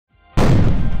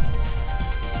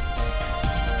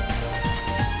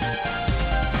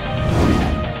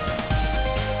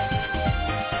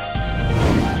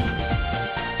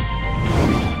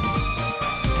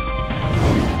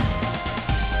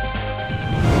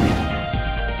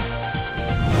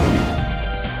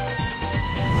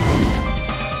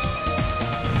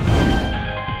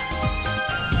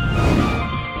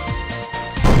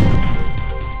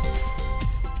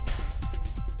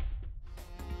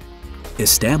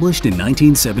Established in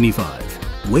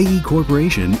 1975, WEY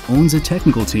Corporation owns a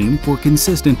technical team for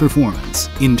consistent performance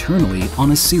internally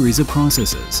on a series of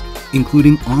processes,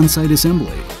 including on-site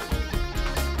assembly,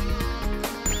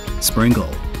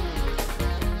 sprinkle,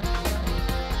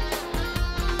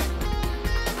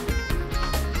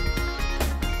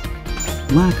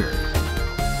 lacquer,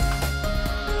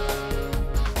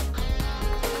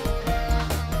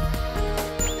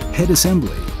 head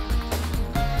assembly,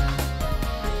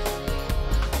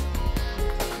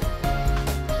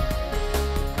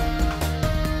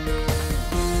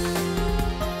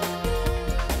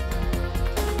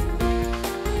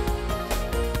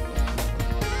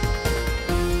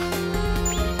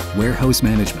 warehouse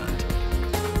management,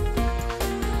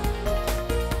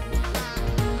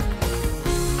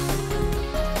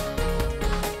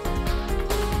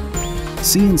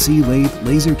 CNC lathe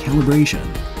laser calibration,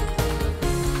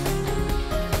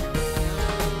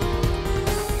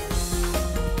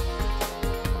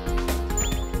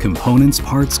 components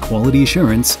parts quality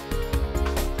assurance,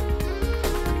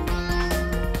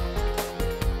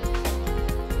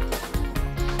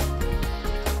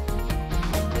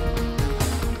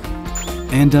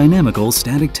 and dynamical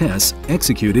static tests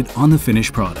executed on the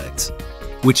finished products,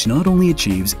 which not only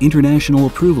achieves international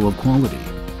approval of quality,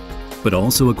 but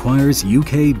also acquires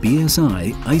UK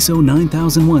BSI ISO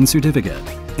 9001 certificate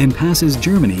and passes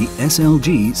Germany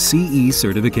SLG CE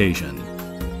certification.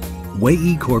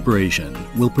 WEY Corporation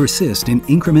will persist in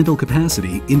incremental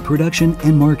capacity in production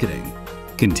and marketing,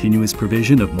 continuous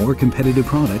provision of more competitive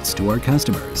products to our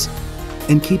customers,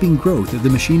 and keeping growth of the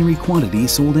machinery quantity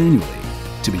sold annually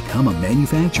to become a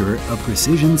manufacturer of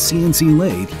precision CNC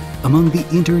lathe among the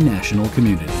international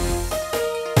community.